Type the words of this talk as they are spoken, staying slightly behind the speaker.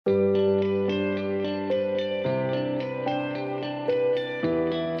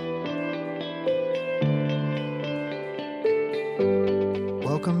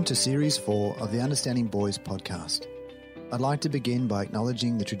to Series 4 of the Understanding Boys podcast. I'd like to begin by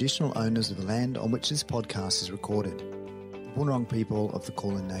acknowledging the traditional owners of the land on which this podcast is recorded, the Boonwurrung people of the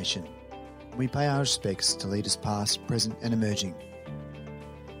Kulin Nation. We pay our respects to leaders past, present and emerging.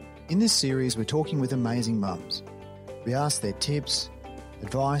 In this series, we're talking with amazing mums. We ask their tips,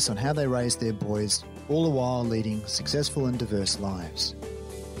 advice on how they raise their boys, all the while leading successful and diverse lives.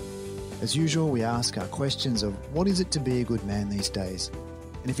 As usual, we ask our questions of what is it to be a good man these days?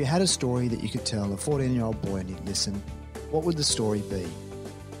 And if you had a story that you could tell a 14-year-old boy and he'd listen, what would the story be?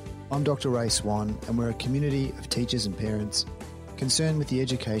 I'm Dr. Ray Swan, and we're a community of teachers and parents concerned with the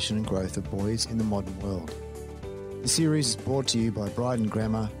education and growth of boys in the modern world. The series is brought to you by Bryden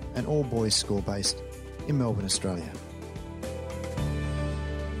Grammar, an all-boys school based in Melbourne, Australia.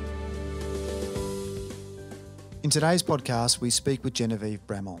 In today's podcast, we speak with Genevieve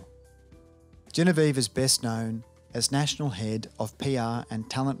Brammall. Genevieve is best known as National Head of PR and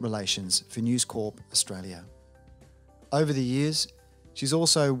Talent Relations for News Corp Australia. Over the years, she's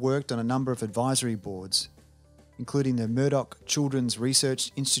also worked on a number of advisory boards, including the Murdoch Children's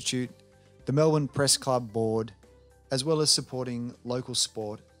Research Institute, the Melbourne Press Club Board, as well as supporting local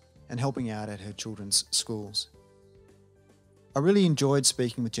sport and helping out at her children's schools. I really enjoyed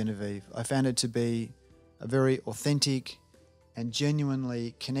speaking with Genevieve. I found her to be a very authentic and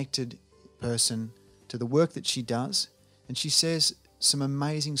genuinely connected person to the work that she does, and she says some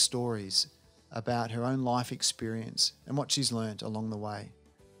amazing stories about her own life experience and what she's learned along the way.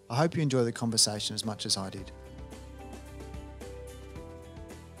 I hope you enjoy the conversation as much as I did.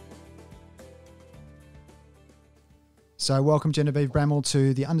 So welcome, Genevieve Brammall,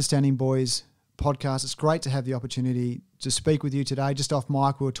 to the Understanding Boys podcast. It's great to have the opportunity to speak with you today. Just off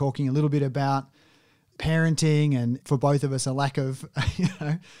mic, we were talking a little bit about parenting and for both of us a lack of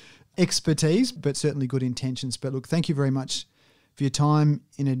expertise, but certainly good intentions. But look, thank you very much for your time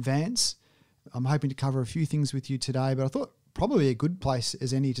in advance. I'm hoping to cover a few things with you today, but I thought probably a good place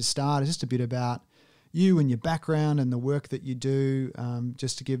as any to start is just a bit about you and your background and the work that you do,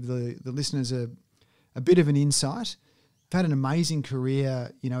 just to give the listeners a bit of an insight. You've had an amazing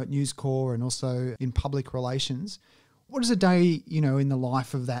career, at News Corp and also in public relations. What does a day, in the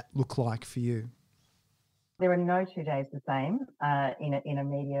life of that look like for you? There are no 2 days the same in a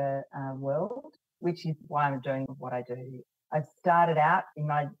media world, which is why I'm doing what I do. I started out in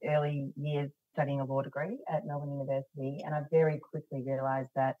my early years studying a law degree at Melbourne University, and I very quickly realised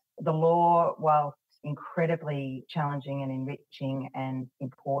that the law, whilst incredibly challenging and enriching and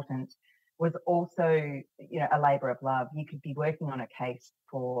important, was also, a labour of love. You could be working on a case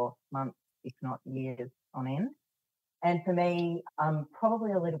for months, if not years on end. And for me, I'm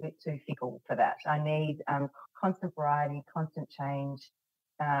probably a little bit too fickle for that. I need constant variety, constant change,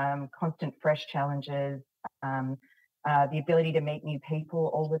 constant fresh challenges, the ability to meet new people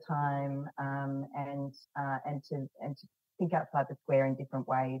all the time, and to think outside the square in different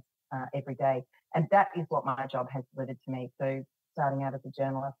ways every day. And that is what my job has delivered to me. So starting out as a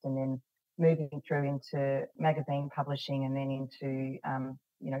journalist and then moving through into magazine publishing and then into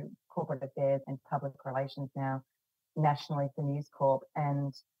corporate affairs and public relations now, nationally for News Corp.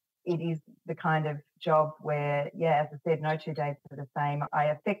 And it is the kind of job where, as I said, no 2 days are the same. I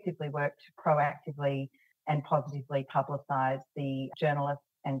effectively work to proactively and positively publicise the journalists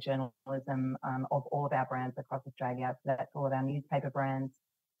and journalism of all of our brands across Australia. So that's all of our newspaper brands,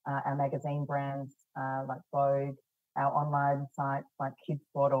 our magazine brands like Vogue, our online sites like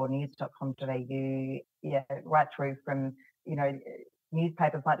KidSpot or news.com.au, right through from,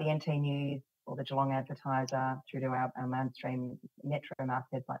 newspapers like the NT News, or the Geelong Advertiser, through to our mainstream metro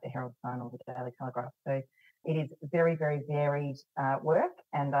markets like the Herald Sun or the Daily Telegraph. So it is very, very varied work,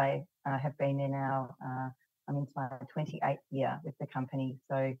 and I have been in I'm into my 28th year with the company.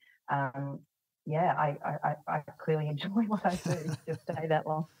 So I clearly enjoy what I do to stay that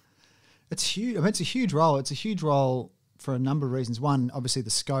long. It's huge. I mean, it's a huge role. It's a huge role for a number of reasons. One, obviously the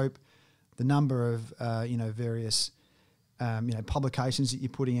scope, the number of various publications that you're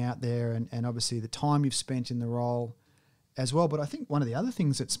putting out there, and obviously the time you've spent in the role as well. But I think one of the other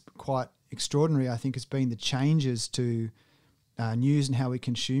things that's quite extraordinary, I think, has been the changes to news and how we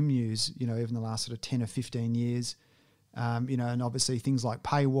consume news, even the last sort of 10 or 15 years, and obviously things like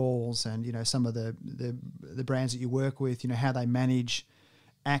paywalls and, some of the brands that you work with, how they manage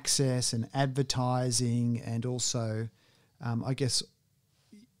access and advertising, and also, I guess,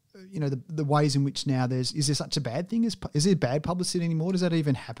 the ways in which now is there such a bad thing? Is there bad publicity anymore? Does that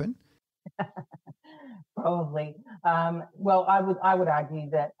even happen? Probably. Well, I would argue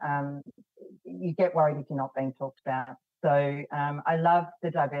that you get worried if you're not being talked about. So I love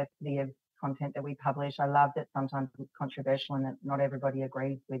the diversity of content that we publish. I love that sometimes it's controversial and that not everybody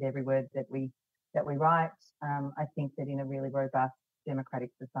agrees with every word that we write. I think that in a really robust democratic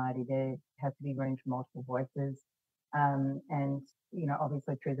society, there has to be room for multiple voices. And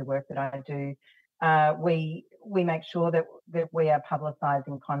obviously through the work that I do, we make sure that we are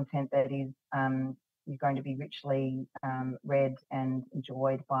publicising content that is going to be richly read and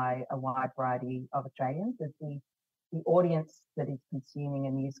enjoyed by a wide variety of Australians. As the audience that is consuming a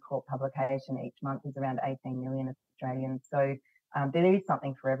News Corp publication each month is around 18 million Australians. So there is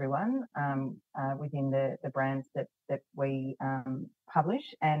something for everyone within the brands that we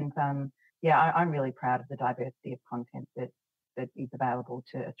publish. And I'm really proud of the diversity of content that is available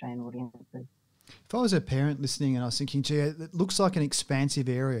to Australian audiences. If I was a parent listening and I was thinking, gee, it looks like an expansive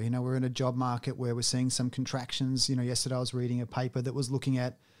area. We're in a job market where we're seeing some contractions. Yesterday I was reading a paper that was looking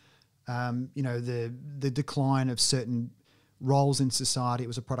at, the decline of certain roles in society. It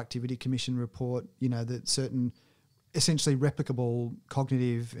was a Productivity Commission report, that certain essentially replicable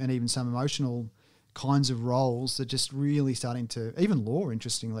cognitive and even some emotional kinds of roles that just really starting to, even law,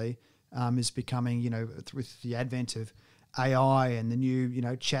 interestingly, is becoming, with the advent of AI and the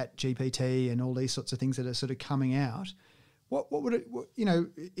new, chat GPT and all these sorts of things that are sort of coming out. What would it,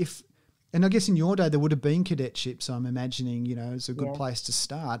 if, and I guess in your day there would have been cadetships, I'm imagining, it's a good place to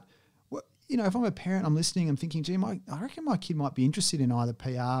start. If I'm a parent, I'm listening, I'm thinking, gee, I reckon my kid might be interested in either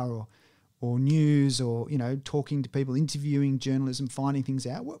PR or news or, talking to people, interviewing, journalism, finding things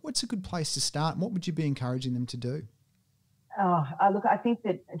out. What's a good place to start and what would you be encouraging them to do? Look, I think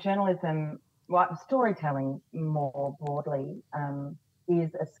that journalism, storytelling more broadly,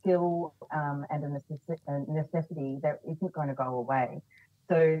 is a skill and a necessity that isn't going to go away.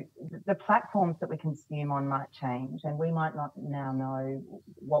 So the platforms that we consume on might change, and we might not now know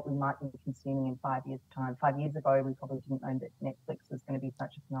what we might be consuming in 5 years' time. 5 years ago, we probably didn't know that Netflix was going to be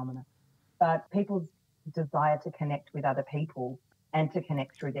such a phenomenon. But people's desire to connect with other people and to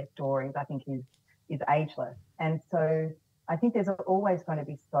connect through their stories, I think, is ageless. And so I think there's always going to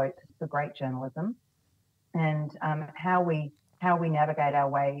be scope for great journalism, and how we navigate our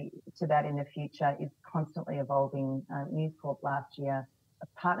way to that in the future is constantly evolving. News Corp last year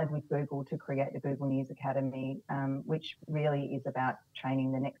partnered with Google to create the Google News Academy, which really is about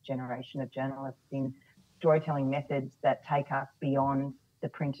training the next generation of journalists in storytelling methods that take us beyond the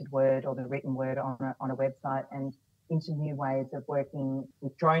printed word or the written word on a website and into new ways of working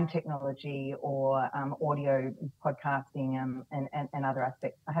with drone technology or audio podcasting and other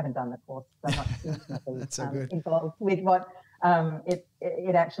aspects. I haven't done the course, so I'm not intimately involved with what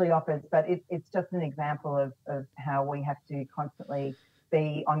it actually offers, but it's just an example of how we have to constantly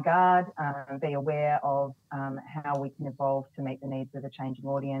be on guard, be aware of how we can evolve to meet the needs of a changing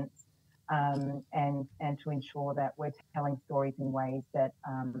audience, and to ensure that we're telling stories in ways that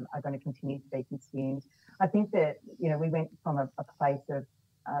are going to continue to be consumed. I think that we went from a place of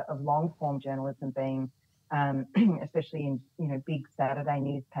long form journalism being, especially in big Saturday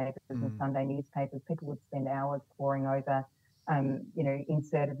newspapers and Sunday newspapers, people would spend hours poring over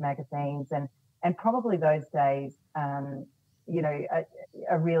inserted magazines, and probably those days have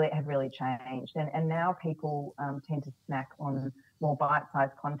really changed, and now people tend to snack on more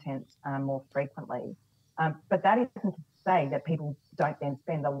bite-sized content more frequently. But that isn't to say that people don't then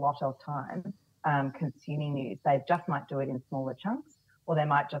spend a lot of time consuming news. They just might do it in smaller chunks, or they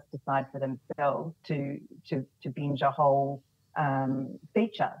might just decide for themselves to binge a whole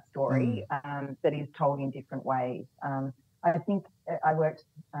feature story that is told in different ways. I think I worked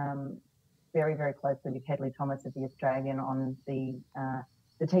very, very closely with Hedley Thomas of The Australian on the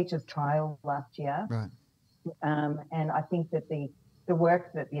teachers' trial last year. Right. And I think that the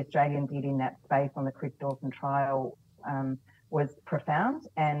work that The Australian did in that space on the Chris Dawson trial was profound,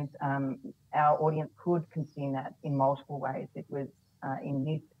 and our audience could consume that in multiple ways. It was in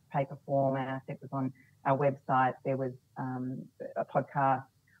newspaper format, it was on our website, there was a podcast,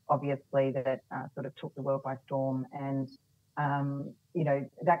 obviously, that sort of took the world by storm, and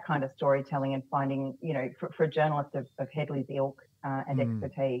that kind of storytelling and finding, for a journalist of Hedley's ilk and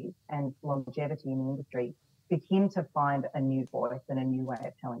expertise and longevity in the industry, for him to find a new voice and a new way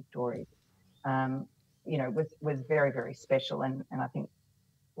of telling stories, was very, very special. And I think,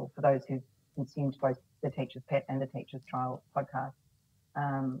 well, for those who've consumed both the Teacher's Pet and the Teacher's Trial podcast,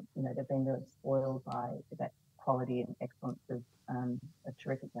 they've been really spoiled by that quality and excellence of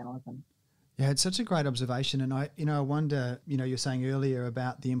terrific journalism. Yeah, it's such a great observation. And I wonder, you're saying earlier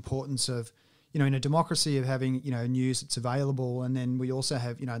about the importance of, in a democracy of having, news that's available. And then we also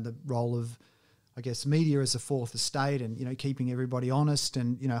have, the role of, I guess, media as a fourth estate and, keeping everybody honest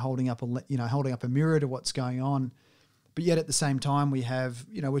and, holding up a mirror to what's going on. But yet at the same time we have,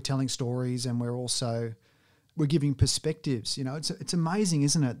 we're telling stories and we're giving perspectives. It's amazing,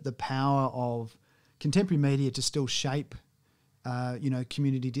 isn't it, the power of contemporary media to still shape,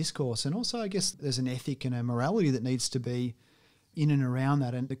 community discourse. And also I guess there's an ethic and a morality that needs to be in and around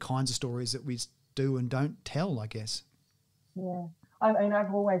that and the kinds of stories that we do and don't tell, I guess. Yeah. I mean,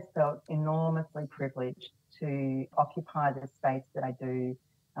 I've always felt enormously privileged to occupy the space that I do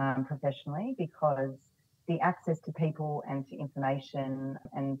professionally, because the access to people and to information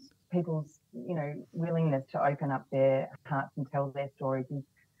and people's, willingness to open up their hearts and tell their stories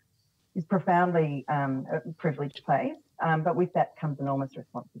is profoundly a privileged place. But with that comes enormous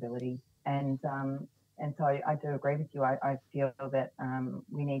responsibility. And so I do agree with you. I feel that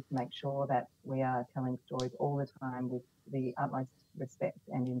we need to make sure that we are telling stories all the time with the utmost respect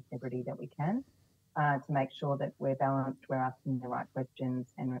and integrity that we can, to make sure that we're balanced, we're asking the right questions,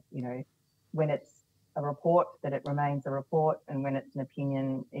 and, when it's a report, that it remains a report, and when it's an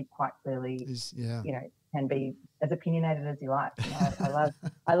opinion, it quite clearly can be as opinionated as you like.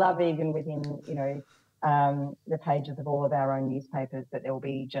 I love even within the pages of all of our own newspapers that there will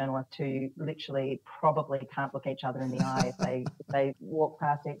be journalists who literally probably can't look each other in the eye if they walk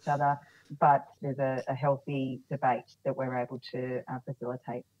past each other, but there's a healthy debate that we're able to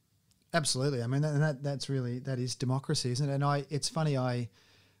facilitate. Absolutely. I mean, that is democracy, isn't it? And it's funny, I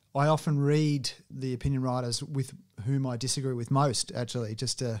often read the opinion writers with whom I disagree with most, actually,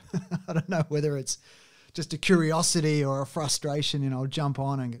 just to, I don't know whether it's just a curiosity or a frustration, I'll jump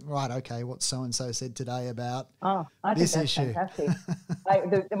on and right, okay, what so-and-so said today about this issue. Fantastic.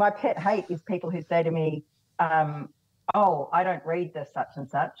 My pet hate is people who say to me, I don't read this such and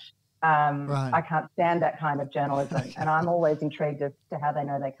such. Right. I can't stand that kind of journalism. Okay. And I'm always intrigued as to how they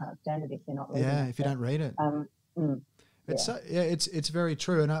know they can't stand it if they're not reading it. Yeah, if you don't read it. It's very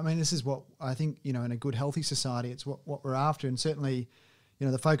true. And I mean, this is what I think, in a good, healthy society, it's what we're after. And certainly,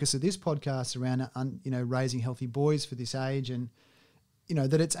 the focus of this podcast around, raising healthy boys for this age, and,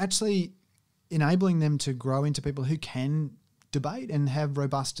 that it's actually enabling them to grow into people who can debate and have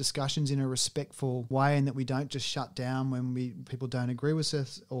robust discussions in a respectful way, and that we don't just shut down when people don't agree with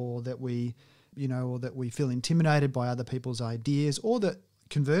us, or that we feel intimidated by other people's ideas, or that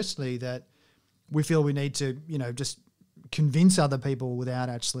conversely that we feel we need to, just convince other people without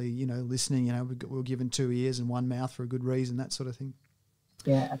actually, listening. We're given two ears and one mouth for a good reason, that sort of thing.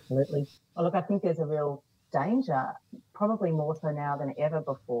 Yeah, absolutely. Well, look, I think there's a real danger, probably more so now than ever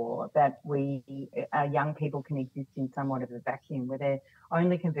before, that our young people can exist in somewhat of a vacuum where they're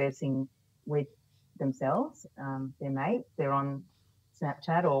only conversing with themselves, their mates, they're on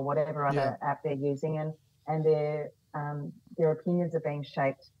Snapchat or whatever other app they're using, and their opinions are being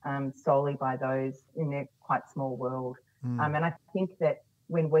shaped solely by those in their quite small world. And I think that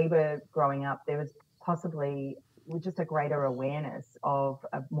when we were growing up, there was possibly just a greater awareness of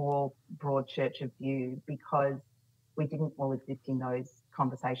a more broad church of view, because we didn't all exist in those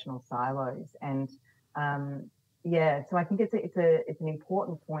conversational silos. And so I think it's an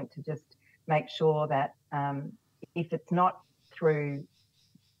important point to just make sure that if it's not through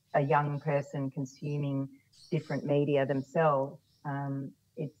a young person consuming different media themselves,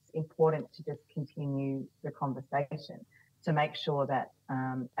 it's important to just continue the conversation, to make sure that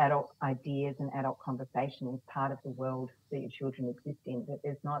adult ideas and adult conversation is part of the world that your children exist in, that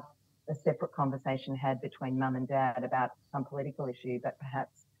there's not a separate conversation had between mum and dad about some political issue, but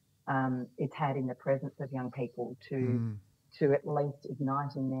perhaps it's had in the presence of young people to at least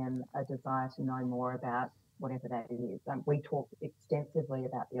ignite in them a desire to know more about whatever that is. We talked extensively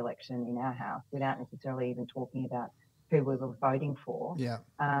about the election in our house without necessarily even talking about who we were voting for. Yeah.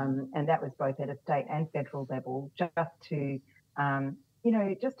 And that was both at a state and federal level, just to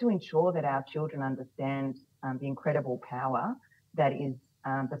ensure that our children understand the incredible power that is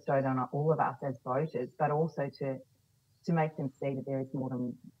bestowed on all of us as voters, but also to make them see that there is more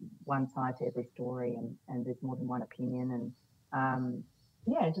than one side to every story, and there's more than one opinion, and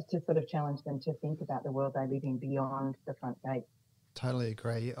just to sort of challenge them to think about the world they live in beyond the front gate. Totally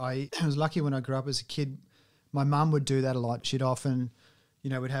agree. I was lucky when I grew up as a kid. My mum would do that a lot. She'd often,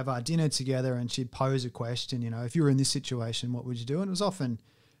 we'd have our dinner together and she'd pose a question, if you were in this situation, what would you do? And it was often,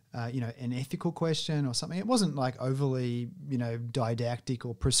 an ethical question or something. It wasn't like overly, didactic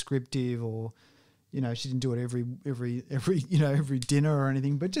or prescriptive, or, she didn't do it every dinner or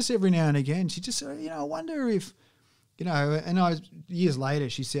anything, but just every now and again, she just said, I wonder if, and years later,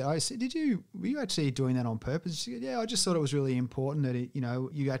 she said, I said, were you actually doing that on purpose? She said, yeah, I just thought it was really important that,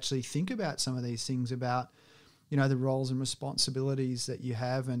 you actually think about some of these things about, the roles and responsibilities that you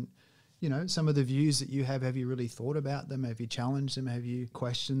have, and, some of the views that you have you really thought about them? Have you challenged them? Have you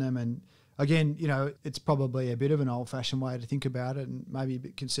questioned them? And again, you know, it's probably a bit of an old-fashioned way to think about it and maybe a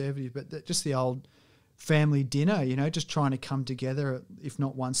bit conservative, but just the old family dinner, you know, just trying to come together, if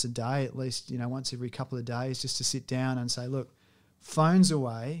not once a day, at least, you know, once every couple of days, just to sit down and say, look, phones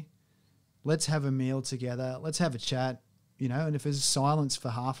away, let's have a meal together, let's have a chat, you know, and if there's silence for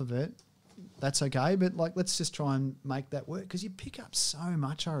half of it, that's okay, but like, let's just try and make that work, because you pick up so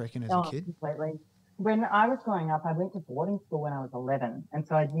much, I reckon, as a kid. Completely. When I was growing up, I went to boarding school when I was 11, and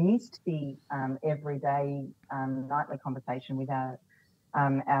so I'd missed the everyday nightly conversation with our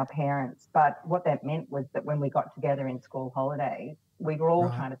parents. But what that meant was that when we got together in school holidays, we were all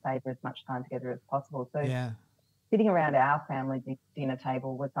trying to save as much time together as possible. So sitting around our family dinner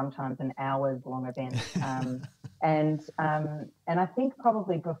table was sometimes an hours-long event. And I think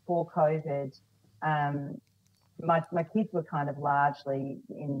probably before COVID, my kids were kind of largely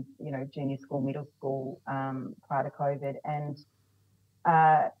in, you know, junior school, middle school prior to COVID, and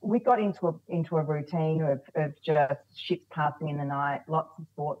we got into a routine of just ships passing in the night, lots of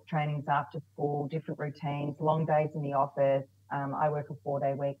sports trainings after school, different routines, long days in the office. I work a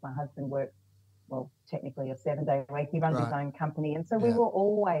 4-day week. My husband works, well, technically a 7-day week. He runs his own company, and so we were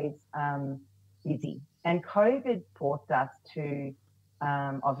always busy. And COVID forced us to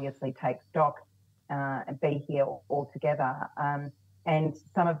obviously take stock and be here all together. And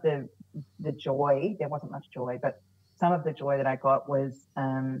some of the joy, there wasn't much joy, but some of the joy that I got was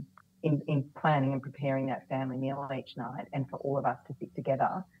in planning and preparing that family meal each night, and for all of us to sit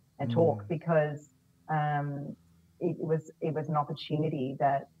together and talk, because it was an opportunity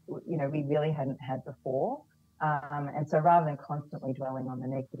that, you know, we really hadn't had before. And so rather than constantly dwelling on the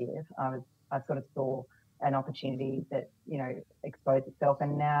negative, I sort of saw an opportunity that, you know, exposed itself.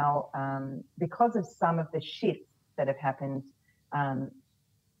 And now, because of some of the shifts that have happened,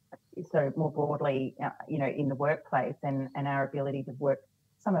 so more broadly, you know, in the workplace, and our ability to work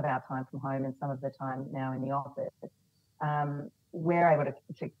some of our time from home and some of the time now in the office, we're able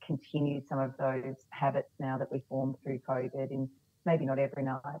to continue some of those habits now that we formed through COVID. And maybe not every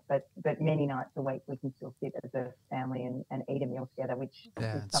night, but many nights a week we can still sit as a family and eat a meal together, which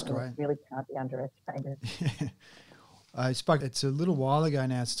is something that really can't be underestimated. It's a little while ago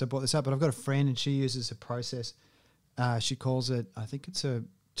now since I brought this up, but I've got a friend and she uses a process. She calls it, I think it's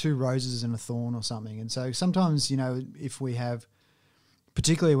 2 roses and a thorn or something. And so sometimes, you know, if we have,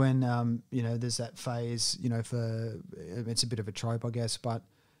 particularly when, you know, there's that phase, you know, it's a bit of a trope, I guess, but,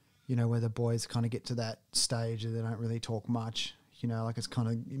 you know, where the boys kind of get to that stage that they don't really talk much, you know, like it's kind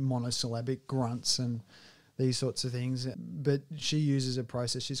of monosyllabic grunts and these sorts of things. But she uses a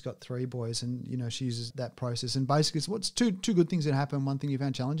process. She's got 3 boys, and, you know, she uses that process. And basically it's what's two good things that happen, one thing you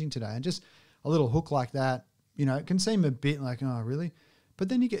found challenging today, and just a little hook like that, you know, it can seem a bit like, oh, really? But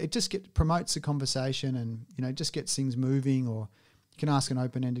then it promotes the conversation, and, you know, just gets things moving. Or you can ask an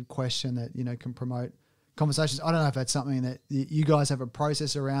open-ended question that, you know, can promote conversations. I don't know if that's something that you guys have a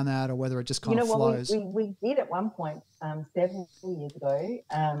process around that, or whether it just kind of flows. We did at one point several years ago,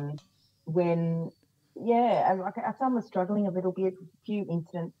 when our son was struggling a little bit. A few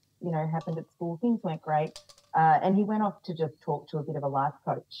incidents, you know, happened at school. Things weren't great, and he went off to just talk to a bit of a life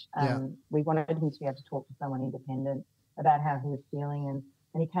coach. We wanted him to be able to talk to someone independent about how he was feeling,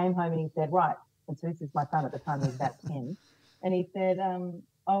 and he came home and he said, right, and so this is my son at the time, he was about 10, and he said,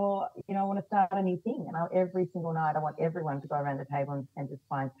 oh, you know, I want to start a new thing. And every single night I want everyone to go around the table and just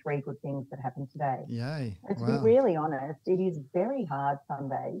find 3 good things that happened today. Yay. And to be really honest, it is very hard some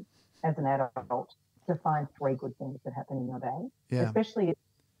days as an adult to find 3 good things that happen in your day, especially if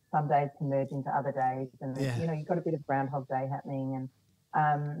some days can merge into other days. And, you know, you've got a bit of Groundhog Day happening.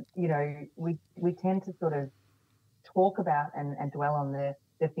 And, you know, we tend to sort of talk about and dwell on the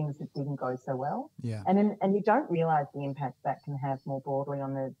things that didn't go so well. Yeah. And you don't realise the impact that can have more broadly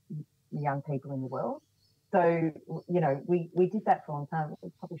on the young people in the world. So, you know, we did that for a long time.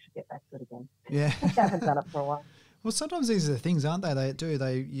 We probably should get back to it again. Yeah. We haven't done it for a while. Well, sometimes these are the things, aren't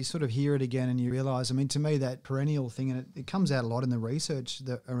they? You sort of hear it again and you realise, I mean, to me, that perennial thing, and it comes out a lot in the research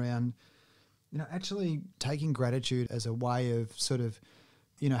around, you know, actually taking gratitude as a way of sort of,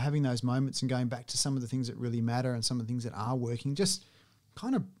 you know, having those moments and going back to some of the things that really matter and some of the things that are working, just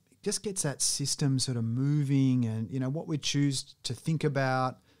kind of just gets that system sort of moving. And, you know, what we choose to think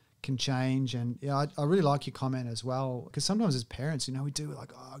about can change. And, you know, I really like your comment as well, because sometimes as parents, you know, we do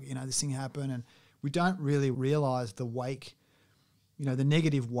like, oh, you know, this thing happened, and we don't really realise the wake, you know, the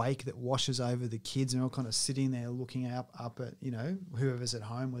negative wake that washes over the kids, and all kind of sitting there looking up at, you know, whoever's at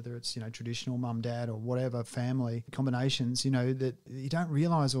home, whether it's, you know, traditional mum, dad, or whatever family combinations, you know, that you don't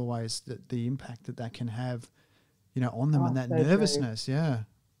realise always that the impact that can have, you know, on them, and that so nervousness. True.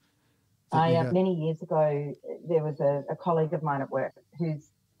 Yeah. Many years ago, there was a colleague of mine at work whose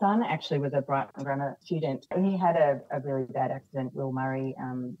son actually was a Brighton Grammar student. He had a really bad accident, Will Murray,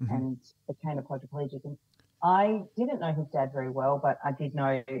 and became a quadriplegic. And I didn't know his dad very well, but I did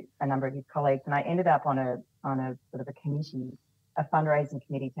know a number of his colleagues, and I ended up on a sort of a committee, a fundraising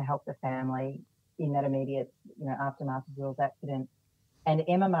committee to help the family in that immediate, aftermath of Will's accident. And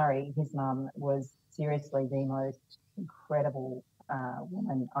Emma Murray, his mum, was seriously the most incredible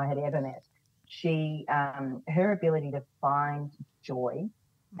woman I had ever met. She, her ability to find joy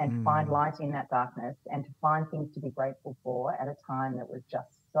and find light in that darkness and to find things to be grateful for at a time that was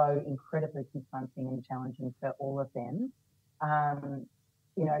just so incredibly confronting and challenging for all of them.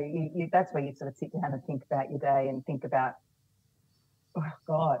 That's where you sort of sit down and think about your day and think about, oh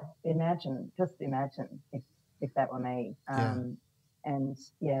God, just imagine if that were me. So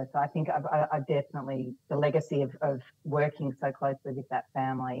I think I definitely, the legacy of working so closely with that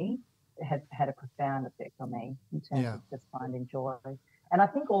family has had a profound effect on me in terms of just finding joy. And I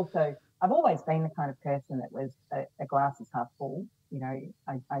think also I've always been the kind of person that was a glass is half full.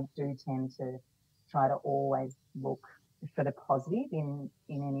 I do tend to try to always look for the positive in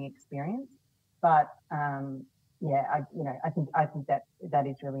any experience. But I think that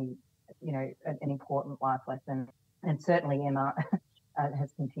is really, an important life lesson. And certainly Emma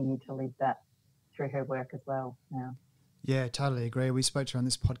has continued to live that through her work as well now. Yeah, totally agree. We spoke to her on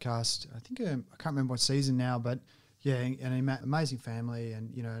this podcast, I think, I can't remember what season now, but yeah, an amazing family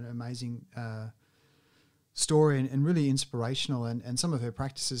and, an amazing story and really inspirational. And some of her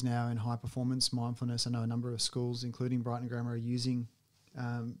practices now in high performance mindfulness, I know a number of schools, including Brighton Grammar, are using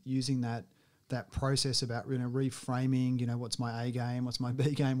that process about reframing, what's my A game, what's my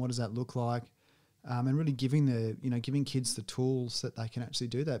B game, what does that look like? And really giving kids the tools that they can actually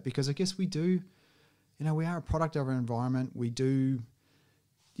do that. Because I guess we do, we are a product of our environment. We do,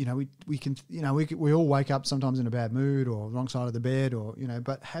 we all wake up sometimes in a bad mood or wrong side of the bed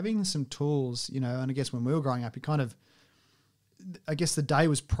but having some tools, and I guess when we were growing up, I guess the day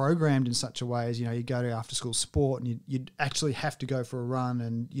was programmed in such a way as, you go to after school sport and you'd actually have to go for a run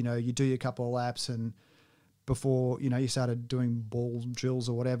and, you do your couple of laps and before, you started doing ball drills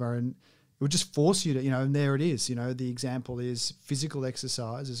or whatever, and it would just force you to, and there it is, the example is physical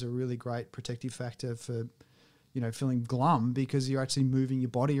exercise is a really great protective factor for, feeling glum because you're actually moving your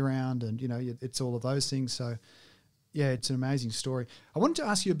body around and, it's all of those things. So, yeah, it's an amazing story. I wanted to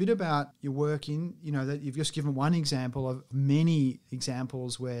ask you a bit about your work in, that you've just given one example of many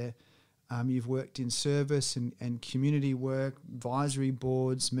examples where you've worked in service and community work, advisory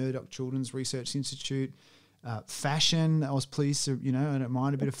boards, Murdoch Children's Research Institute, fashion. I was pleased to, I don't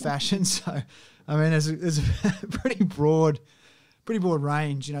mind a bit of fashion. So, I mean, there's a pretty broad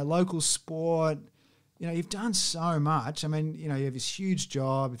range, local sport, you've done so much. I mean, you have this huge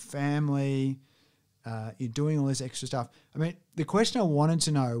job, family, you're doing all this extra stuff. I mean, the question I wanted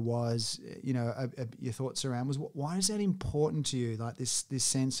to know was, your thoughts around was why is that important to you? Like this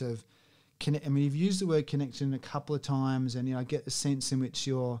sense of connect. I mean, you've used the word connection a couple of times and, I get the sense in which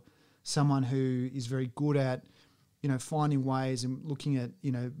you're someone who is very good at, finding ways and looking at,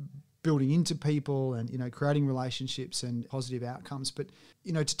 building into people and, creating relationships and positive outcomes. But,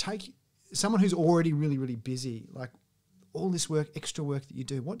 to take someone who's already really, really busy, like all this work, extra work that you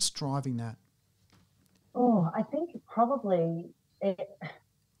do, what's driving that? Oh, I think probably I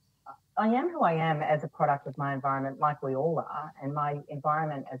am who I am as a product of my environment, like we all are. And my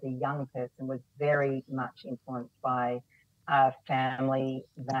environment as a young person was very much influenced by a family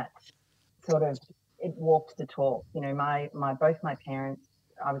that sort of, it walked the talk. Both my parents,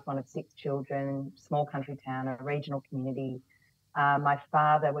 I was one of 6 children, small country town, a regional community. My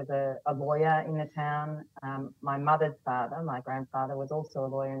father was a lawyer in the town. My mother's father, my grandfather, was also a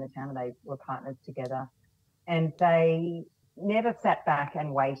lawyer in the town, and they were partners together. And they never sat back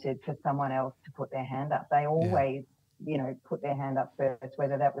and waited for someone else to put their hand up. They always, put their hand up first,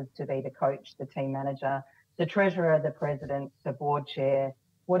 whether that was to be the coach, the team manager, the treasurer, the president, the board chair,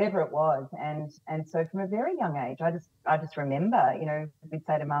 whatever it was. And so from a very young age, I just remember, we'd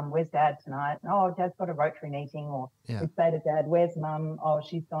say to Mum, "Where's Dad tonight?" "Oh, Dad's got a Rotary meeting." Or we'd say to Dad, "Where's Mum?" "Oh,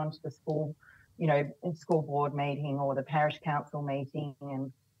 she's gone to the school, school board meeting or the parish council meeting."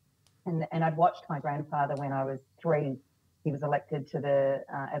 And I'd watched my grandfather when I was 3. He was elected to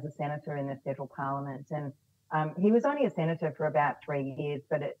as a senator in the federal parliament, and he was only a senator for about 3 years.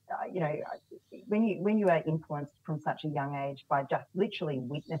 But when you are influenced from such a young age by just literally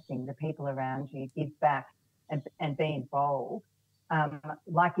witnessing the people around you give back and be involved,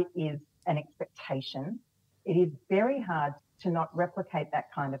 like it is an expectation, it is very hard to not replicate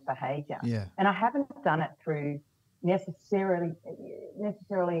that kind of behaviour. Yeah. And I haven't done it through necessarily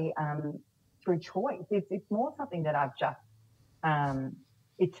through choice. It's more something that I've just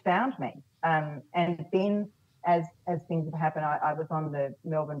it's found me. And then as things have happened, I was on the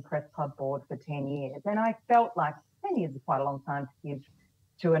Melbourne Press Club board for 10 years, and I felt like 10 years is quite a long time to give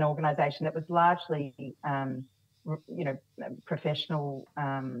to an organisation that was largely, professional,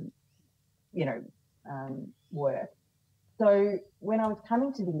 work. So when I was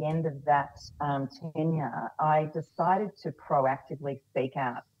coming to the end of that tenure, I decided to proactively seek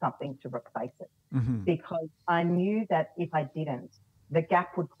out something to replace it, because I knew that if I didn't, the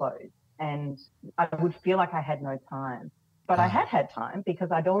gap would close and I would feel like I had no time. But I had time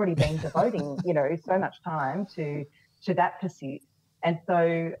because I'd already been devoting, so much time to that pursuit. And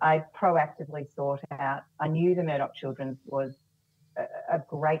so I proactively sought out, I knew the Murdoch Children's was a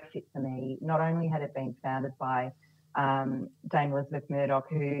great fit for me. Not only had it been founded by Dame Elizabeth Murdoch,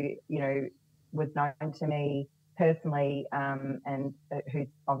 who, was known to me personally, and whose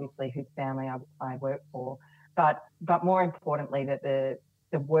family I work for, but more importantly, that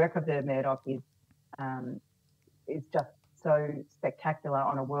the work of the Murdoch is just so spectacular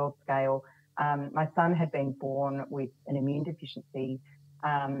on a world scale. My son had been born with an immune deficiency.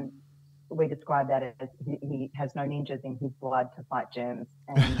 We describe that as he has no ninjas in his blood to fight germs.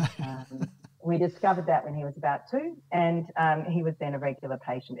 And we discovered that when he was about 2, and he was then a regular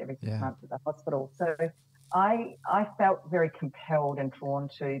patient every 6 months at the hospital. So I felt very compelled and drawn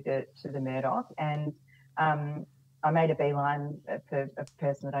to the Murdoch, and I made a beeline for a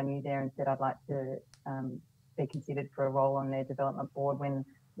person that I knew there and said I'd like to be considered for a role on their development board when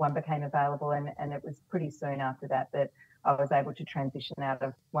one became available, and it was pretty soon after that I was able to transition out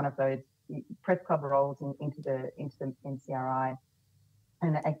of one of those press club roles into the NCRI.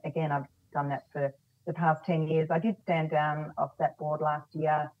 And again, I've done that for the past 10 years. I did stand down off that board last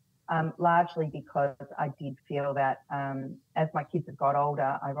year, largely because I did feel that as my kids have got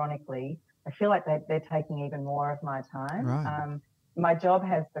older, ironically, I feel like they're taking even more of my time. Right. My job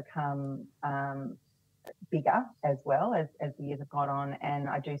has become bigger as well as the years have gone on, and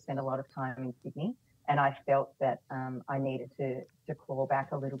I do spend a lot of time in Sydney, and I felt that I needed to claw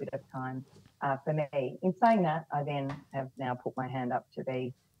back a little bit of time for me. In saying that, I then have now put my hand up to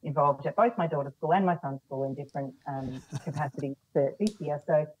be involved at both my daughter's school and my son's school in different capacities for this year.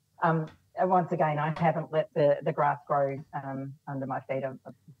 So once again, I haven't let the grass grow under my feet. I've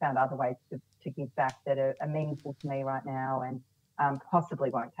found other ways to give back that are meaningful to me right now, and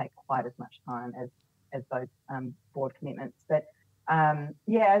possibly won't take quite as much time as those board commitments. But as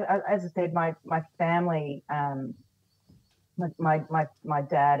I said, my family, my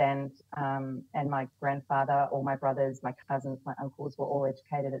dad and my grandfather, all my brothers, my cousins, my uncles were all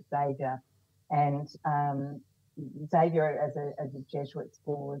educated at Xavier, and Xavier as a Jesuit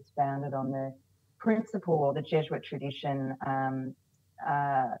school was founded on the principle or the Jesuit tradition and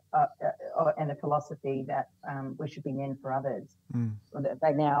the philosophy that we should be men for others.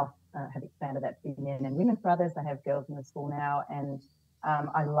 They now have expanded that to be men and women for others. They have girls in the school now, and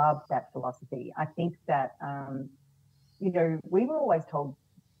I love that philosophy. I think that we were always told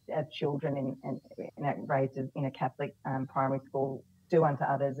as children and raised in a Catholic primary school, do unto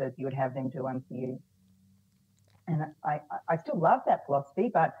others as you would have them do unto you. And I still love that philosophy,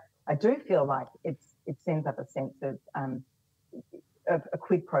 but I do feel like it sends up a sense of a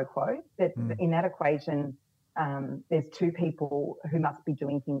quid pro quo, that in that equation there's two people who must be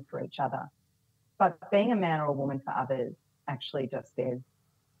doing things for each other. But being a man or a woman for others actually just says,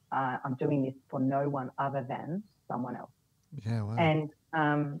 I'm doing this for no one other than someone else. Yeah, wow. And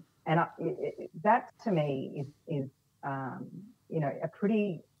that to me is a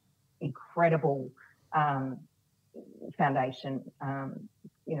pretty incredible foundation,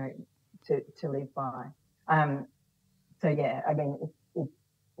 to live by. So yeah, I mean,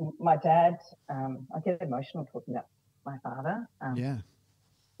 my dad, I get emotional talking about my father.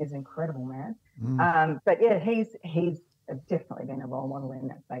 He's an incredible man. But yeah, he's definitely been a role model in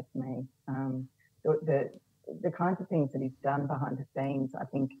that space for me. The kinds of things that he's done behind the scenes, I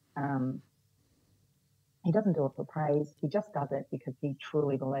think he doesn't do it for praise. He just does it because he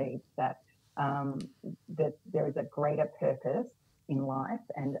truly believes that that there is a greater purpose in life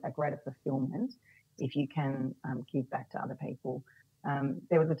and a greater fulfillment if you can give back to other people.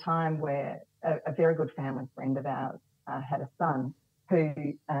 There was a time where a very good family friend of ours had a son who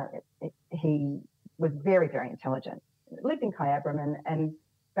he was very, very intelligent, lived in Kyabram, and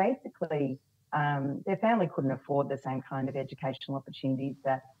basically their family couldn't afford the same kind of educational opportunities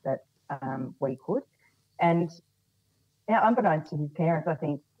that we could. And unbeknownst to his parents, I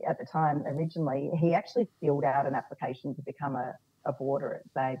think at the time originally, he actually filled out an application to become a boarder at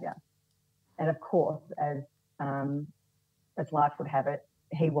Xavier. And of course, as life would have it,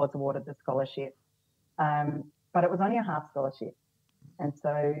 he was awarded the scholarship. But it was only a half scholarship. And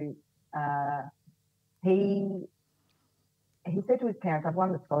so he said to his parents, I've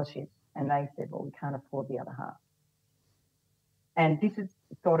won the scholarship. And they said, well, we can't afford the other half. And this is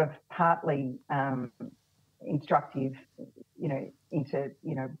sort of partly instructive, into,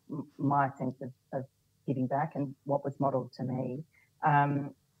 my sense of giving back and what was modelled to me.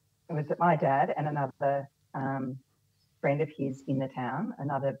 It was that my dad and another friend of his in the town,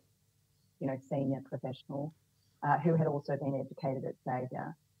 another, senior professional who had also been educated at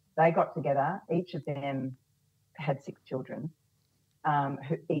Xavier, they got together. Each of them had 6 children,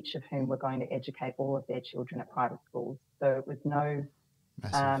 each of whom were going to educate all of their children at private schools. So it was no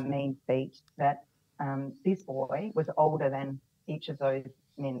mean feat that this boy was older than each of those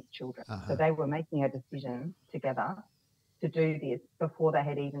men's children. So they were making a decision together to do this before they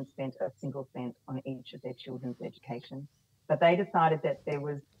had even spent a single cent on each of their children's education. But they decided that there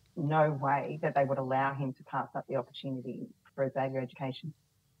was no way that they would allow him to pass up the opportunity for a Xavier education.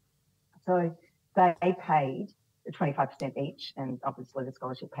 So they paid 25% each, and obviously the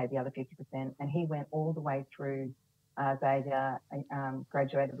scholarship paid the other 50%. And he went all the way through Xavier,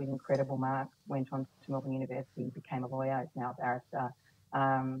 graduated with incredible marks, went on to Melbourne University, became a lawyer, is now a barrister,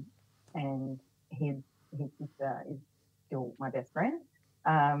 and his sister is still my best friend.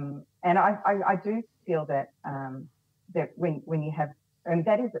 And I do feel that that when you have, and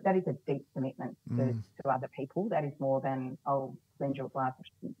that is a deep commitment to other people. That is more than, I'll lend you a glass of,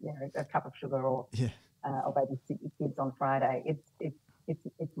 a cup of sugar, or I'll babysit your kids on Friday.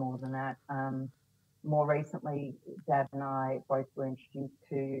 It's more than that. More recently, Dad and I both were introduced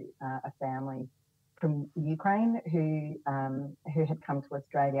to a family from Ukraine who had come to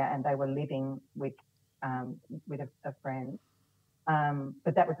Australia, and they were living with a friend.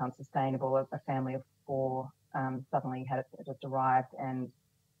 But that was unsustainable. A family of 4 suddenly had just arrived, and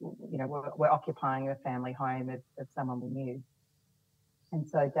we're occupying a family home of someone we knew. And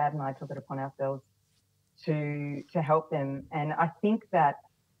so Dad and I took it upon ourselves to help them. And I think that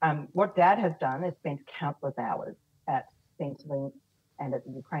what Dad has done is spent countless hours at Centrelink and at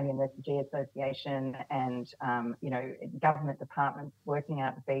the Ukrainian Refugee Association and, government departments, working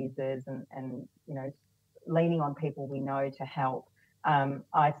out visas and leaning on people we know to help.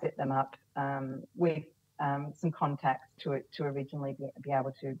 I set them up with some contacts to originally be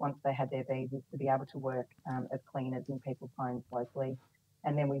able to, once they had their visas, to be able to work as cleaners in people's homes locally.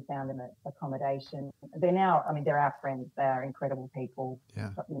 And then we found them accommodation. They're now, they're our friends. They are incredible people.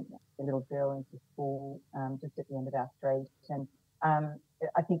 Yeah. Got the little girl into school just at the end of our street. And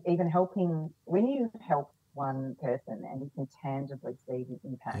I think even helping, when you help one person and you can tangibly see the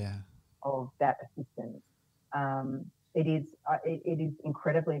impact of that assistance, it is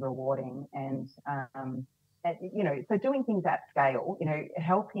incredibly rewarding. And so doing things at scale,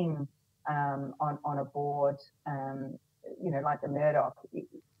 helping on a board, like the Murdoch, it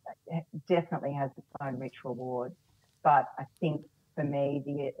definitely has its own rich reward. But I think for me,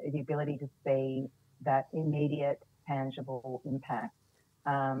 the ability to see that immediate, tangible impact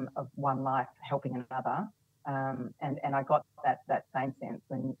of one life helping another, and I got that same sense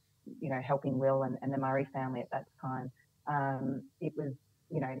when, helping Will and the Murray family at that time. It was,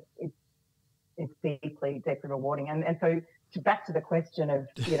 it's deeply, deeply rewarding. And so back to the question of,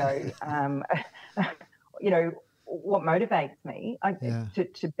 what motivates me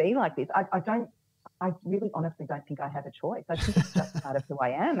to be like this. I really honestly don't think I have a choice. I think it's just part of who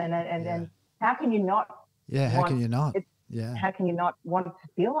I am. And how can you not? Yeah, how can you not? How can you not want to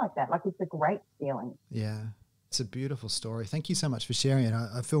feel like that? Like, it's a great feeling. Yeah, it's a beautiful story. Thank you so much for sharing it.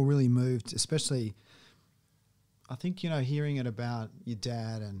 I feel really moved, especially, I think, hearing it about your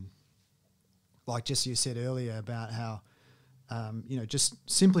dad, and like just you said earlier about how, just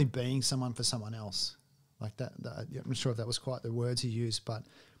simply being someone for someone else. Like that, I'm not sure if that was quite the words he used, but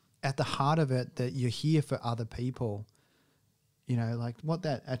at the heart of it, that you're here for other people, like what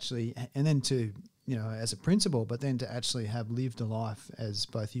that actually, and then to, as a principal, but then to actually have lived a life as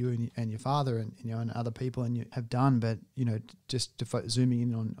both you and your father and, and other people and you have done, but, just to zooming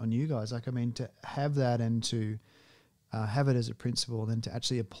in on you guys, like, to have that and to have it as a principal, then to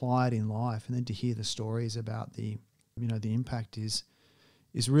actually apply it in life, and then to hear the stories about the impact is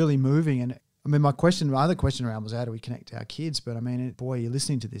really moving. And my other question around was, how do we connect to our kids? But boy, you're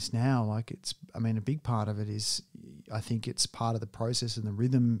listening to this now, like a big part of it is, I think it's part of the process and the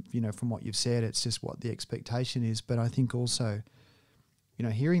rhythm, from what you've said, it's just what the expectation is. But I think also,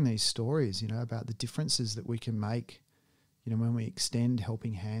 hearing these stories, about the differences that we can make, when we extend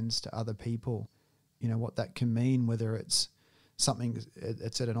helping hands to other people, what that can mean, whether it's something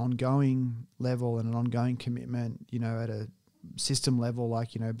it's at an ongoing level and an ongoing commitment, at a system level,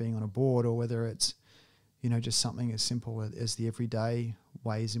 like, being on a board, or whether it's, just something as simple as the everyday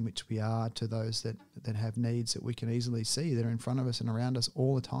ways in which we are to those that have needs that we can easily see that are in front of us and around us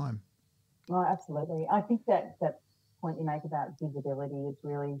all the time. Oh, absolutely. I think that point you make about visibility is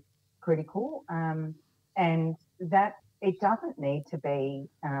really critical, and that it doesn't need to be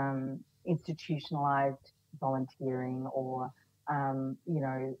institutionalized volunteering or,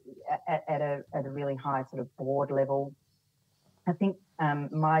 at a really high sort of board level. I think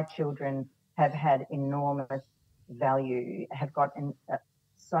my children have had enormous value, have gotten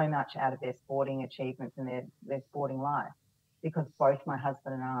so much out of their sporting achievements and their sporting life, because both my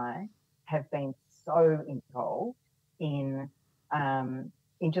husband and I have been so involved in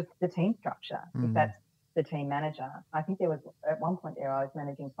just the team structure. If that's the team manager, I think there was at one point there I was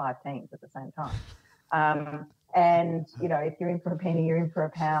managing 5 teams at the same time. And if you're in for a penny, you're in for a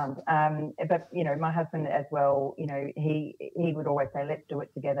pound. But my husband as well, he would always say, let's do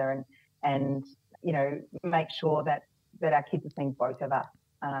it together and make sure that our kids are seeing both of us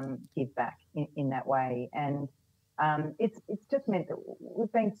give back in that way. And it's just meant that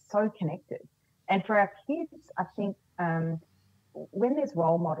we've been so connected. And for our kids, I think when there's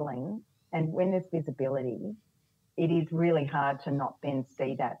role modelling and when there's visibility, it is really hard to not then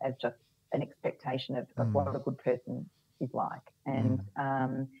see that as just an expectation of what a good person is like. And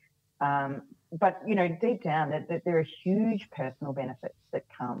but deep down that there are huge personal benefits that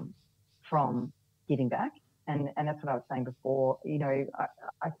come from giving back, and that's what I was saying before.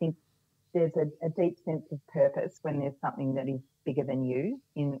 I think there's a deep sense of purpose when there's something that is bigger than you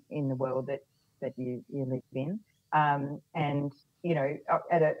in the world that you live in. And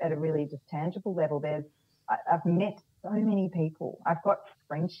at a really just tangible level, I've met so many people. I've got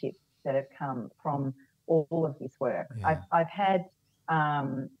friendships that have come from all of this work. Yeah. I've had,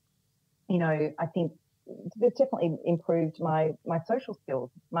 I think it's definitely improved my social skills,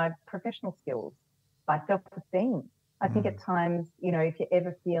 my professional skills, my self-esteem. I think at times, if you're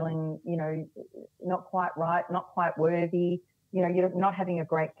ever feeling, not quite right, not quite worthy, you're not having a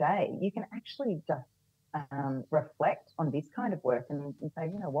great day, you can actually just reflect on this kind of work and say,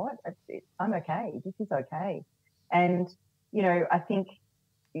 you know what, I'm okay. This is okay. And, I think,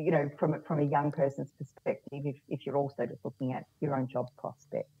 from a young person's perspective, if you're also just looking at your own job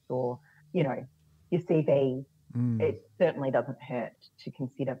prospects or, your CV, it certainly doesn't hurt to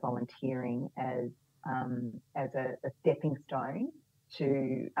consider volunteering as a stepping stone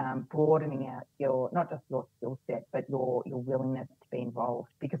to broadening out not just your skill set, but your willingness to be involved.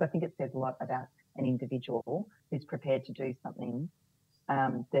 Because I think it says a lot about an individual who's prepared to do something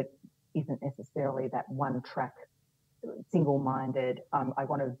that isn't necessarily that one track, single-minded, I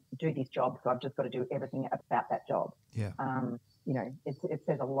want to do this job, so I've just got to do everything about that job. Yeah. It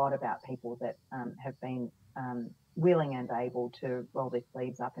says a lot about people that have been willing and able to roll their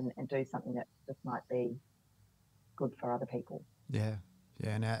sleeves up and do something that just might be good for other people. Yeah,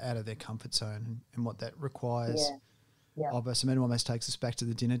 and out of their comfort zone and what that requires of us. I mean, it almost takes us back to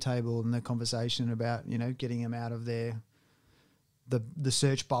the dinner table and the conversation about, getting them out of the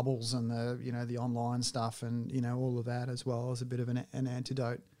search bubbles and the online stuff and, all of that, as well as a bit of an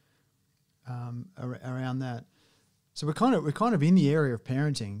antidote around that. So we're kind of in the area of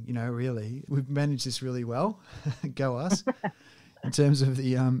parenting, really. We've managed this really well. Go us. In terms of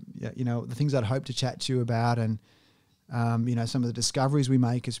the, the things I'd hope to chat to you about and, some of the discoveries we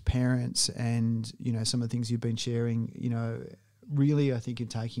make as parents and, some of the things you've been sharing, really I think in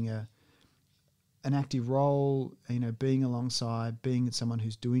taking an active role, being alongside, being someone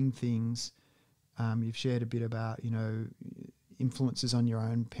who's doing things. You've shared a bit about, influences on your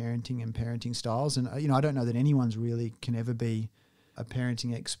own parenting and parenting styles. And, I don't know that anyone's really can ever be a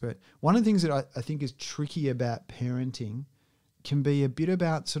parenting expert. One of the things that I think is tricky about parenting can be a bit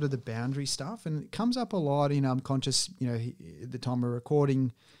about sort of the boundary stuff. And it comes up a lot. I'm conscious, at the time we're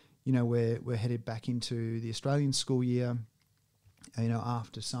recording, we're headed back into the Australian school year,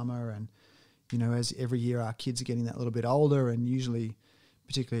 after summer. And, as every year our kids are getting that little bit older, and usually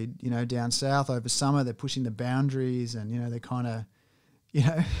particularly, down south over summer, they're pushing the boundaries and, they're kind of,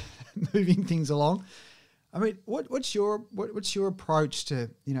 moving things along. I mean, what's your approach to,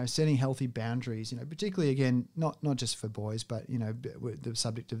 setting healthy boundaries, particularly, again, not just for boys, but, the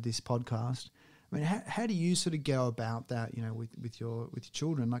subject of this podcast. I mean, how do you sort of go about that, with your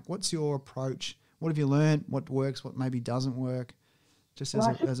children? Like, what's your approach? What have you learned? What works? What maybe doesn't work? Just as a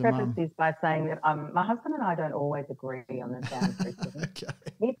mum. I should preface this by saying that my husband and I don't always agree on the boundaries. Okay.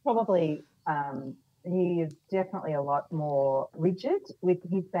 He's probably, he is definitely a lot more rigid with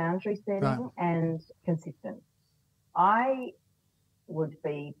his boundary setting and consistent. I would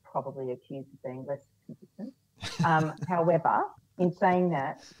be probably accused of being less consistent. However, in saying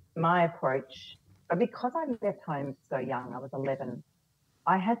that, my approach because I left home so young, I was 11,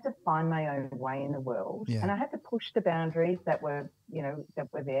 I had to find my own way in the world, Yeah. and I had to push the boundaries that were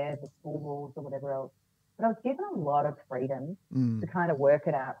there, the school rules or whatever else. But I was given a lot of freedom to kind of work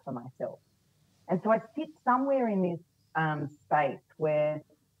it out for myself. And so I sit somewhere in this space where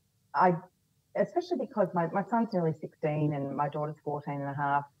especially because my son's nearly 16 and my daughter's 14 and a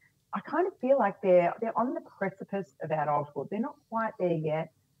half, I kind of feel like they're on the precipice of adulthood. They're not quite there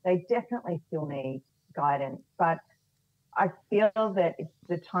yet. They definitely still need guidance, but I feel that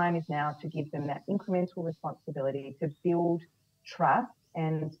the time is now to give them that incremental responsibility to build trust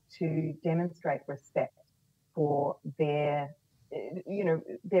and to demonstrate respect for their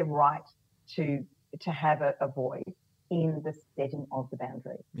right to have a voice in the setting of the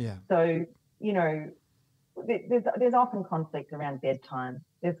boundary. Yeah. So, there's often conflict around bedtime.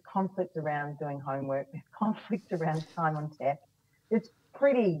 There's conflict around doing homework. There's conflict around time on tech. It's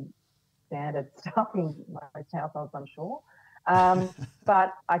pretty standard stuff in most households, I'm sure.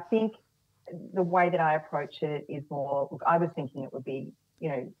 But I think the way that I approach it is more, look, I was thinking it would be,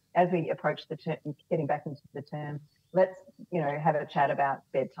 as we approach the term, getting back into the term, let's, have a chat about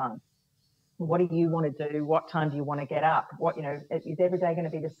bedtime. What do you want to do? What time do you want to get up? What, is every day going to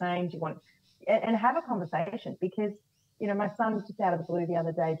be the same? Do you want, and have a conversation, because, my son just out of the blue the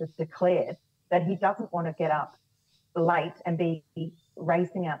other day just declared that he doesn't want to get up late and be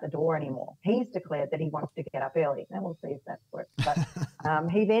racing out the door anymore. He's declared that he wants to get up early. Now we'll see if that works. But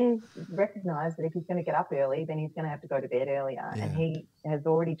he then recognised that if he's going to get up early, then he's going to have to go to bed earlier. Yeah. And he has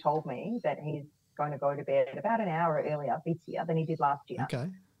already told me that he's going to go to bed about an hour earlier this year than he did last year. Okay.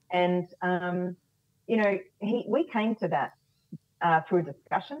 And, we came to that through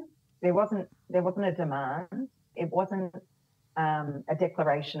discussion. There wasn't a demand. It wasn't a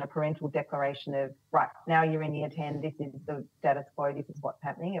declaration, a parental declaration of, right, now you're in year 10, this is the status quo, this is what's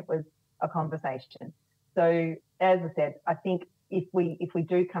happening. It was a conversation. So as I said, I think if we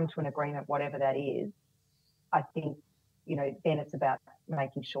do come to an agreement, whatever that is, I think, then it's about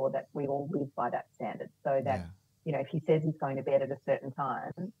making sure that we all live by that standard, so that, if he says he's going to bed at a certain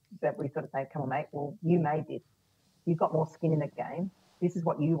time, that we sort of say, come on, mate, well, you made this. You've got more skin in the game. This is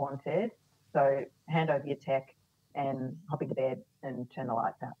what you wanted. So hand over your tech and hop into bed and turn the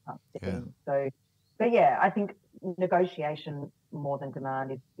lights out. So, but yeah, I think negotiation more than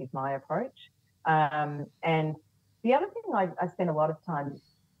demand is my approach. And the other thing I spend a lot of time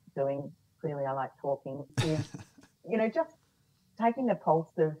doing, clearly I like talking, is, just taking the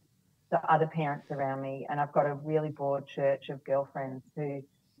pulse of the other parents around me. And I've got a really broad church of girlfriends who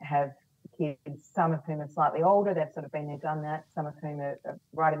have kids, some of whom are slightly older. They've sort of been there, done that. Some of whom are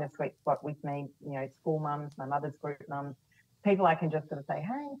right in the sweet spot with me, school mums, my mother's group mums, people I can just sort of say, hey,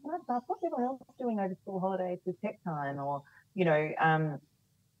 can I ask what's everyone else doing over school holidays with tech time? Or,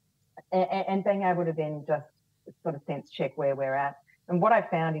 and being able to then just sort of sense check where we're at. And what I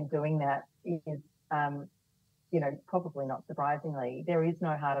found in doing that is, probably not surprisingly, there is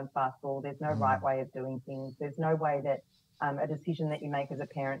no hard and fast rule. There's no right way of doing things. There's no way that a decision that you make as a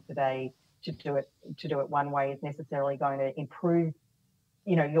parent today to do it one way is necessarily going to improve,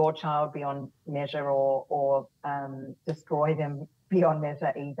 your child beyond measure or destroy them beyond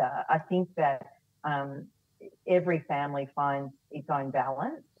measure either. I think that every family finds its own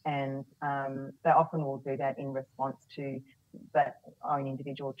balance, and they often will do that in response to that own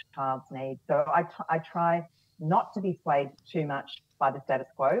individual child's needs. So I try not to be swayed too much by the status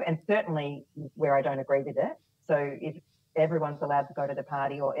quo, and certainly where I don't agree with it. So if everyone's allowed to go to the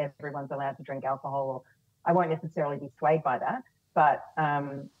party or everyone's allowed to drink alcohol, I won't necessarily be swayed by that. But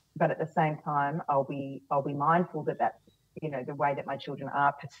at the same time, I'll be mindful that that's, the way that my children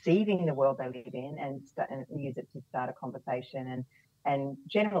are perceiving the world they live in, and use it to start a conversation. And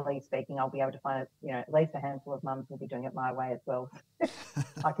generally speaking, I'll be able to find, at least a handful of mums will be doing it my way as well.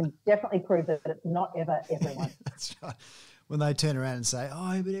 I can definitely prove that it's not ever everyone. That's right. When they turn around and say,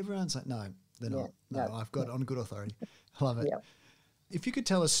 oh, but everyone's like, no, they're not. No, I've got on good authority. I love it. Yeah. If you could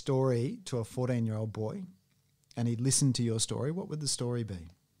tell a story to a 14-year-old boy and he'd listen to your story, what would the story be?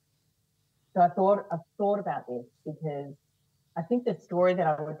 So I've thought about this, because I think the story that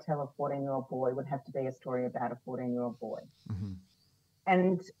I would tell a 14-year-old boy would have to be a story about a 14-year-old boy. Mm-hmm.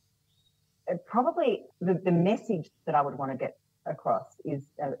 And probably the message that I would want to get across is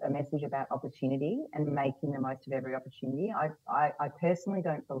a message about opportunity and making the most of every opportunity. I personally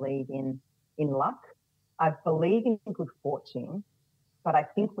don't believe in luck. I believe in good fortune, but I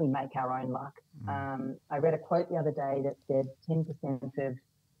think we make our own luck. I read a quote the other day that said 10% of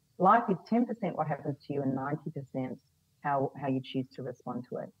life is 10% what happens to you and 90% how you choose to respond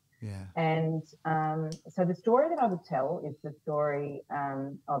to it. Yeah. And so the story that I would tell is the story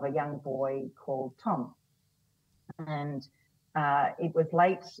of a young boy called Tom. And it was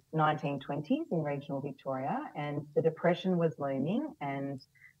late 1920s in regional Victoria, and the Depression was looming, and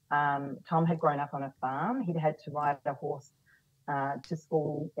Tom had grown up on a farm. He'd had to ride a horse to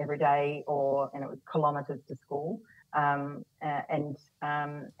school every day, and it was kilometres to school. And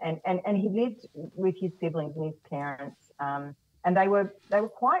he lived with his siblings and his parents, and they were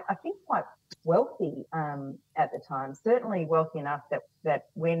quite, I think, quite wealthy at the time. Certainly wealthy enough that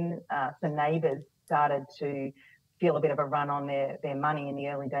when some neighbours started to feel a bit of a run on their money in the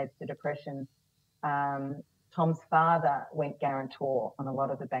early days of the Depression, Tom's father went guarantor on a lot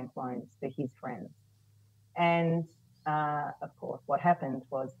of the bank loans for his friends. And of course, what happened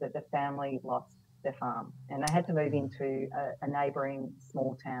was that the family lost their farm and they had to move into a neighbouring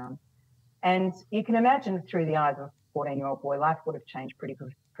small town. And you can imagine through the eyes of a 14-year-old boy, life would have changed pretty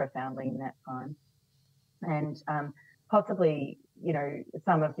profoundly in that time. And possibly, you know,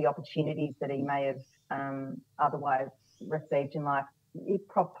 some of the opportunities that he may have otherwise received in life, he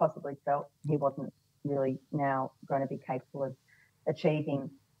possibly felt he wasn't really now going to be capable of achieving.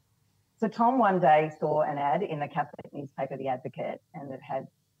 So Tom one day saw an ad in the Catholic newspaper, The Advocate, and it had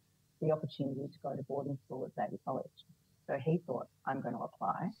the opportunity to go to boarding school at Xavier College. So he thought, I'm going to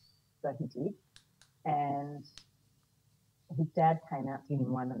apply. So he did. And his dad came out to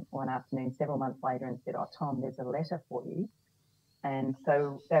him one afternoon several months later and said, oh, Tom, there's a letter for you. And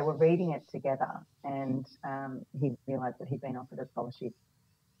so they were reading it together, and he realised that he'd been offered a scholarship.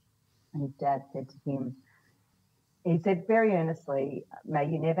 And his dad said to him, he said very earnestly, may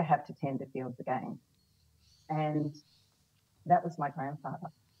you never have to tend the fields again. And that was my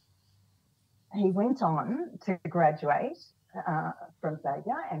grandfather. He went on to graduate from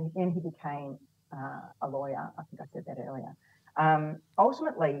Xavier, and then he became a lawyer. I think I said that earlier.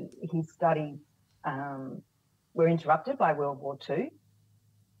 Ultimately, his studies were interrupted by World War II,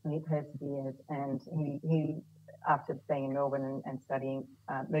 and he persevered. And he after being in Melbourne and studying,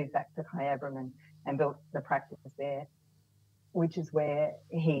 moved back to Kyabram and built the practice there, which is where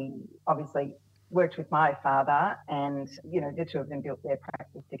he obviously worked with my father, and, you know, the two of them built their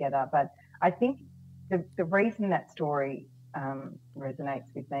practice together. But I think the reason that story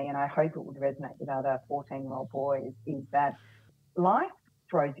resonates with me, and I hope it would resonate with other 14-year-old boys, is that life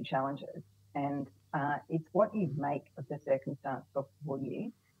throws you challenges, and it's what you make of the circumstance before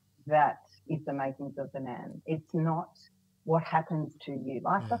you that is the makings of the man. It's not what happens to you.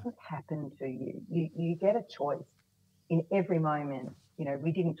 Life doesn't happen to you. You get a choice in every moment. You know,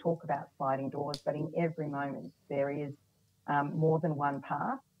 we didn't talk about sliding doors, but in every moment there is more than one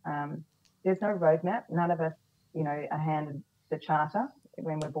path. There's no roadmap. None of us, you know, are handed the charter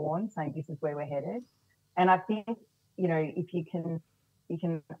when we're born saying this is where we're headed. And I think, you know, if you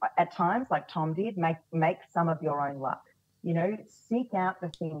can at times, like Tom did, make some of your own luck. You know, seek out the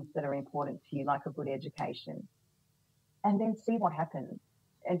things that are important to you, like a good education, and then see what happens.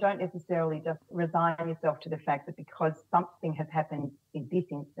 And don't necessarily just resign yourself to the fact that because something has happened in this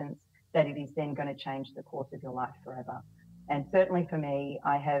instance, that it is then going to change the course of your life forever. And certainly for me,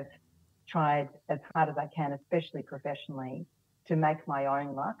 I have tried as hard as I can, especially professionally, to make my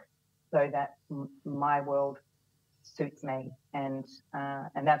own luck so that my world suits me. And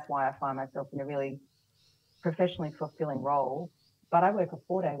that's why I find myself in a really professionally fulfilling role. But I work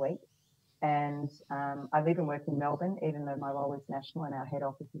a 4-day week, and I live and work in Melbourne, even though my role is national and our head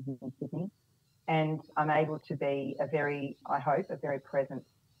office is in Sydney. And I'm able to be I hope, a very present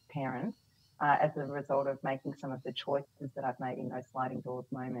parent as a result of making some of the choices that I've made in those sliding doors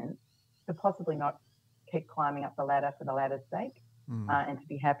moments, to possibly not keep climbing up the ladder for the ladder's sake, and to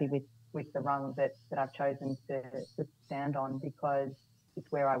be happy with the rung that I've chosen to stand on, because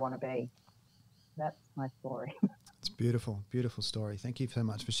it's where I want to be. That's my story. It's beautiful, beautiful story. Thank you so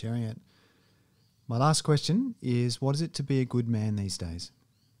much for sharing it. My last question is, what is it to be a good man these days?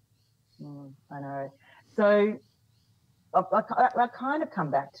 I know. So I kind of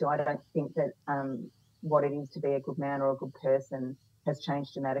come back to, I don't think that what it is to be a good man or a good person has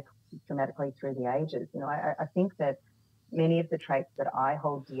changed dramatically through the ages. You know, I think that many of the traits that I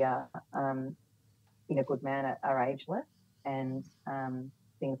hold dear in a good man are ageless, and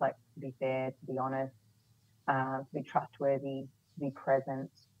things like to be fair, to be honest, to be trustworthy, to be present.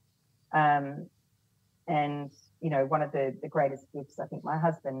 And, you know, one of the greatest gifts I think my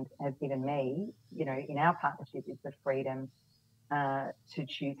husband has given me, you know, in our partnership, is the freedom to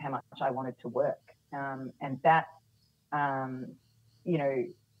choose how much I wanted to work. And that, you know,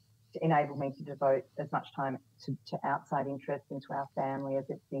 to enable me to devote as much time to outside interests and to our family as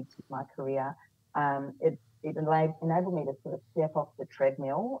it did to my career. it enabled me to sort of step off the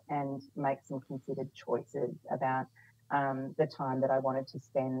treadmill and make some considered choices about the time that I wanted to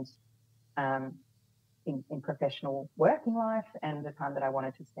spend in professional working life and the time that I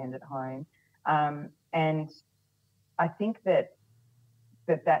wanted to spend at home. And I think that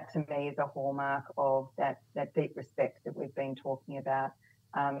to me is a hallmark of that deep respect that we've been talking about,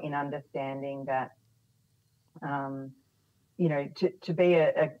 in understanding that, to be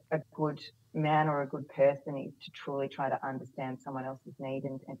a good man or a good person is to truly try to understand someone else's need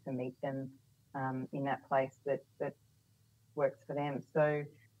and to meet them in that place that works for them. So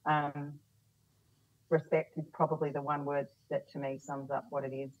respect is probably the one word that to me sums up what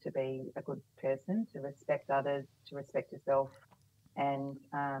it is to be a good person, to respect others, to respect yourself, and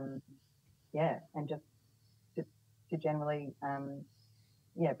and just to generally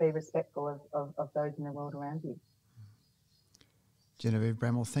be respectful of those in the world around you. Genevieve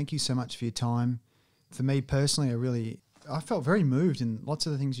Brammall, thank you so much for your time. For me personally, I felt very moved in lots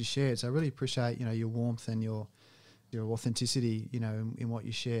of the things you shared. So I really appreciate, your warmth and your authenticity, in what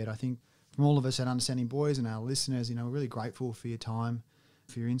you shared. I think from all of us at Understanding Boys and our listeners, we're really grateful for your time,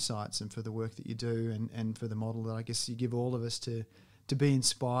 for your insights and for the work that you do and for the model that I guess you give all of us to be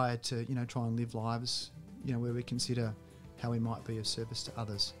inspired to, try and live lives, where we consider how we might be of service to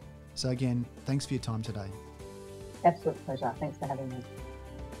others. So again, thanks for your time today. Absolute pleasure. Thanks for having me.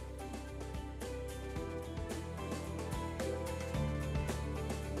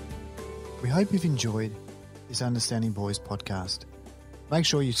 We hope you've enjoyed this Understanding Boys podcast. Make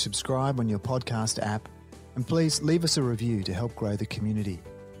sure you subscribe on your podcast app and please leave us a review to help grow the community.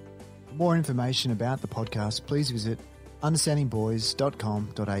 For more information about the podcast, please visit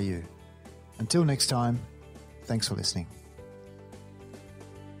understandingboys.com.au. Until next time, thanks for listening.